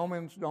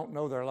Oklahomans don't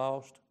know they're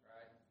lost?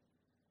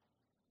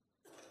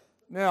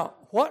 Now,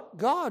 what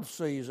God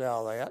sees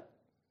out of that,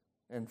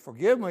 and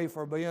forgive me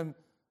for being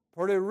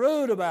pretty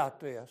rude about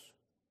this,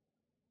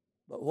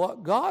 but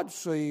what God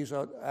sees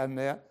in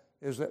that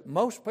is that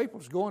most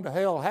people's going to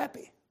hell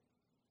happy.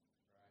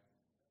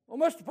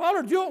 Well, Mr.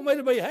 Pollard, you want me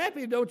to be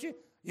happy, don't you?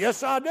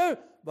 Yes, I do,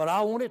 but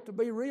I want it to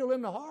be real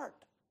in the heart.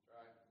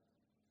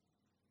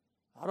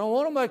 I don't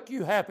want to make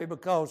you happy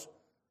because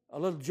a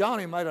little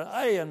Johnny made an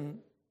A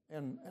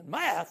in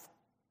math.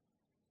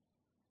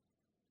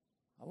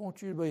 I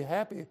want you to be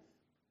happy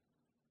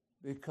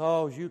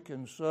because you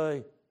can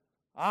say,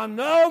 I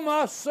know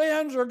my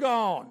sins are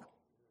gone.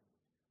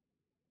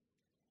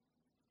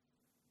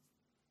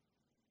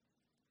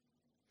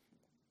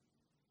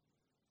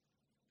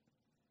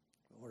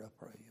 Lord, I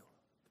pray you'll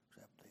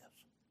accept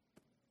this.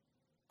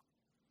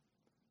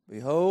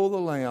 Behold the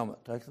Lamb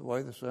that taketh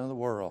away the sin of the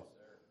world.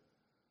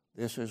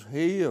 This is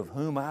he of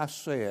whom I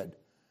said,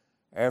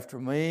 after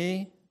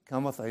me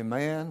cometh a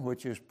man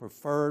which is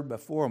preferred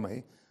before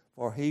me,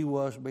 for he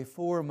was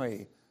before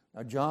me.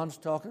 Now, John's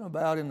talking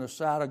about in the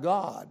sight of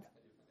God.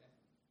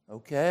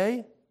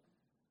 Okay?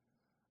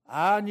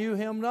 I knew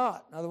him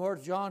not. In other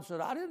words, John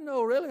said, I didn't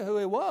know really who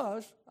he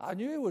was. I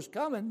knew he was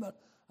coming, but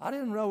I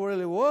didn't know who he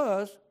really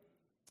was.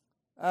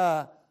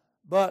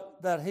 But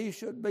that he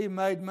should be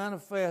made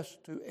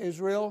manifest to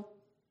Israel.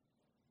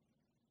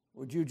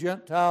 Would you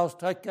Gentiles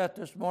take that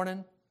this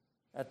morning?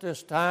 At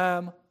this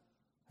time,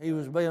 he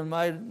was being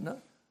made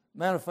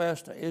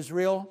manifest to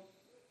Israel.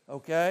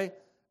 Okay?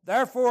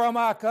 Therefore am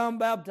I come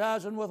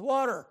baptizing with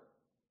water.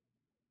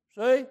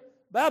 See?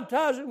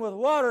 Baptizing with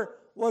water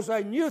was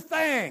a new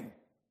thing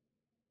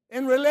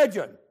in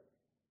religion.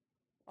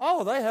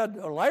 Oh, they had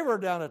a laver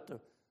down at the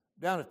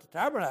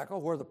tabernacle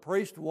where the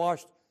priest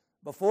washed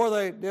before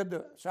they did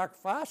the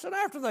sacrifice and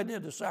after they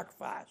did the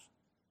sacrifice.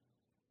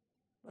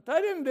 But they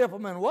didn't dip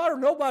them in water.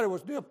 Nobody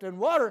was dipped in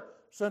water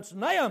since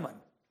Naaman.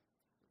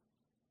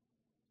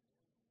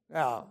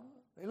 Now,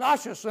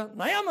 Elisha sent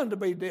Naaman to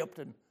be dipped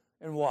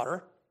in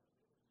water.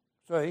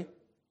 See?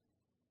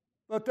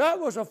 But that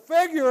was a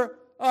figure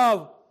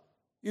of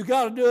you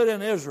got to do it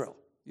in Israel.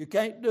 You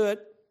can't do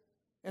it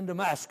in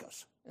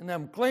Damascus. In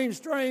them clean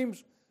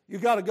streams, you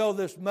got to go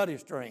this muddy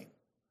stream.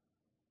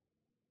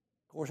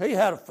 Of course, he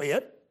had a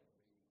fit,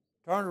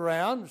 turned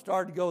around and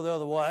started to go the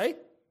other way.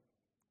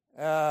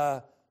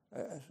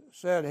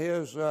 Said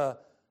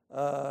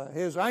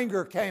his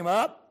anger came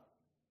up.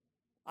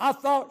 I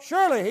thought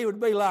surely he would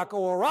be like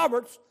Oral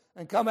Roberts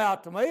and come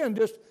out to me and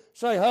just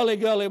say, hully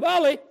gully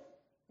bully,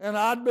 and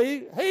I'd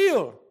be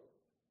healed.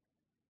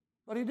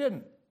 But he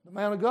didn't. The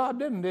man of God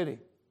didn't, did he?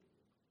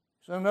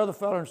 Sent another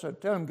fellow and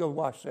said, tell him to go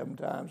wash 7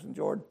 times in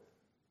Jordan,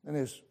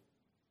 and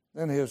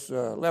then his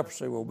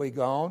leprosy will be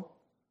gone.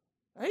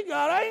 And he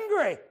got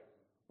angry,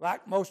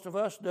 like most of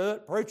us do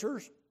it,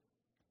 preachers.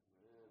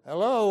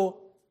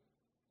 Hello?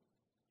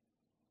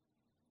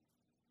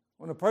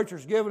 When the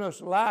preacher's giving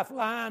us a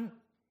lifeline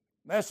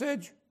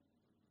message,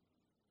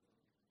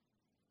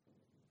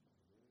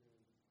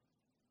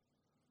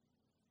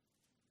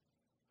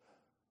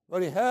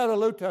 but he had a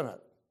lieutenant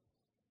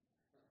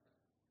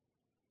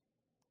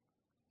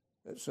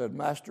that said,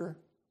 Master,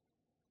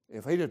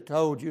 if he'd have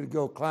told you to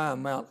go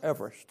climb Mount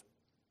Everest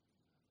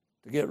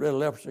to get rid of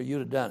leprosy, you'd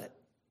have done it.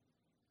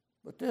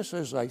 But this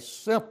is a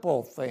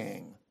simple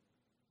thing.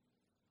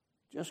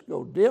 Just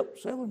go dip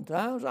 7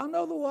 times. I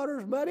know the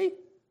waters, buddy.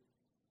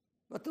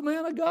 But the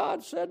man of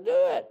God said, do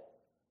it.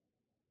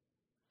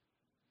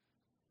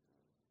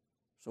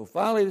 So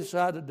finally he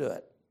decided to do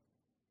it.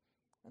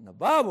 And the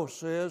Bible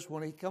says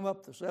when he come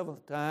up the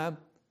 7th time,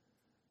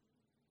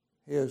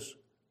 his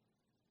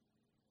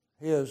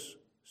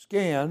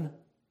skin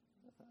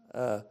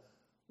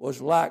was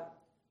like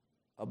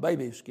a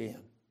baby's skin.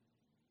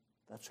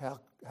 That's how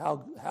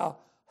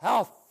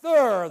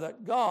thorough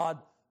that God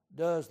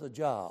does the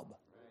job.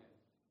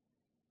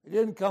 He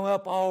didn't come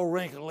up all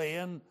wrinkly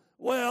and,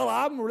 well,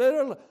 I'm rid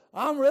of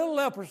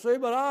leprosy,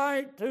 but I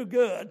ain't too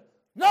good.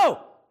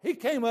 No, he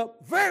came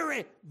up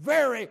very,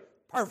 very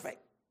perfect.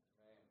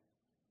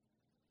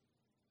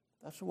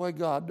 That's the way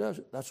God does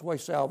it. That's the way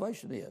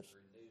salvation is.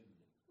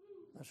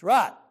 That's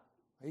right.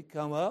 He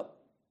come up.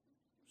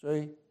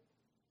 See,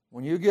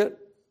 when you get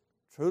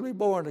truly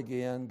born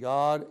again,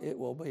 God, it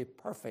will be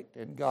perfect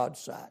in God's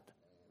sight.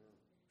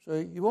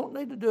 See, you won't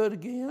need to do it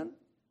again.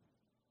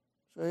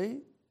 See,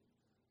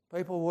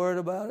 people worried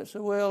about it. Say,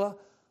 well,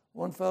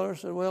 one fellow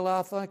said, well,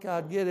 I think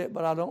I'd get it,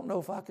 but I don't know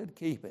if I could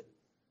keep it.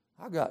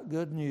 I got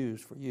good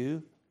news for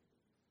you.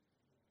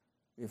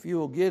 If you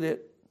will get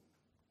it,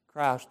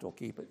 Christ will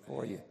keep it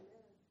for you.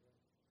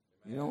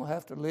 You don't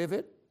have to live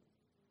it.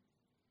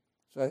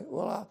 Say,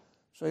 well,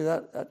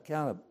 that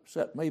kind of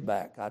set me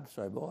back. I'd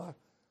say, boy,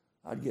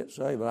 I'd get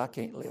saved, but I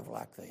can't live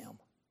like them.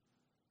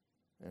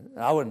 And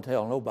I wouldn't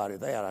tell nobody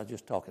that. I was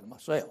just talking to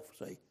myself,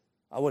 see.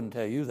 I wouldn't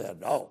tell you that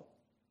at all.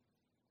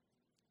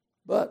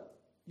 But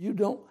you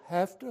don't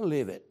have to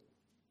live it.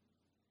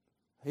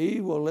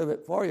 He will live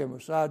it for you. And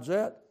besides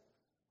that,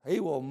 He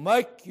will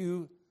make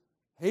you,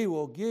 He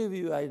will give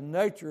you a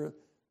nature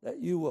that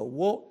you will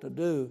want to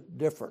do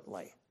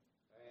differently.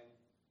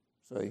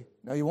 See,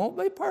 now you won't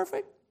be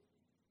perfect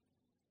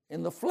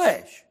in the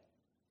flesh,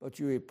 but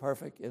you'll be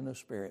perfect in the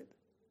spirit.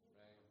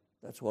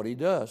 That's what He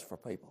does for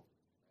people.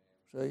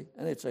 See,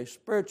 and it's a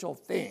spiritual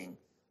thing.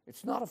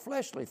 It's not a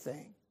fleshly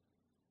thing.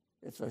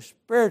 It's a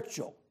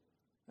spiritual.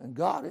 And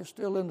God is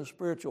still in the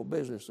spiritual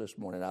business this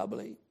morning, I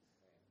believe.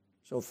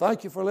 So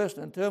thank you for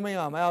listening to me.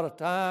 I'm out of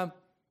time.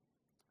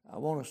 I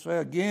want to say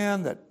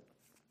again that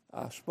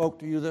I spoke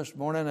to you this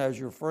morning as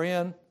your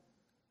friend.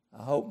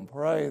 I hope and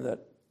pray that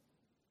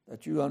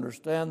you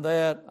understand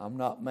that. I'm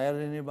not mad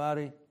at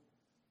anybody,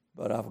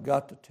 but I've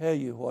got to tell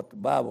you what the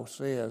Bible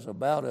says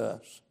about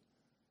us.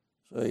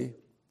 See,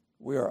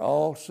 we are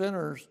all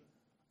sinners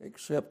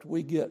except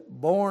we get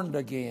born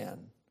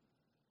again.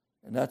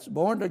 And that's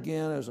born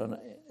again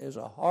is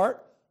a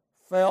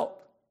heartfelt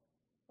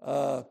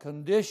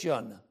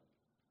condition.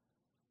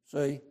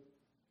 See?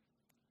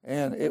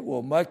 And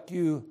it'll make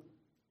you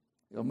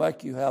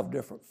have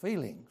different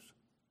feelings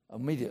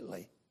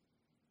immediately.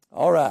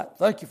 All right.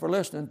 Thank you for listening to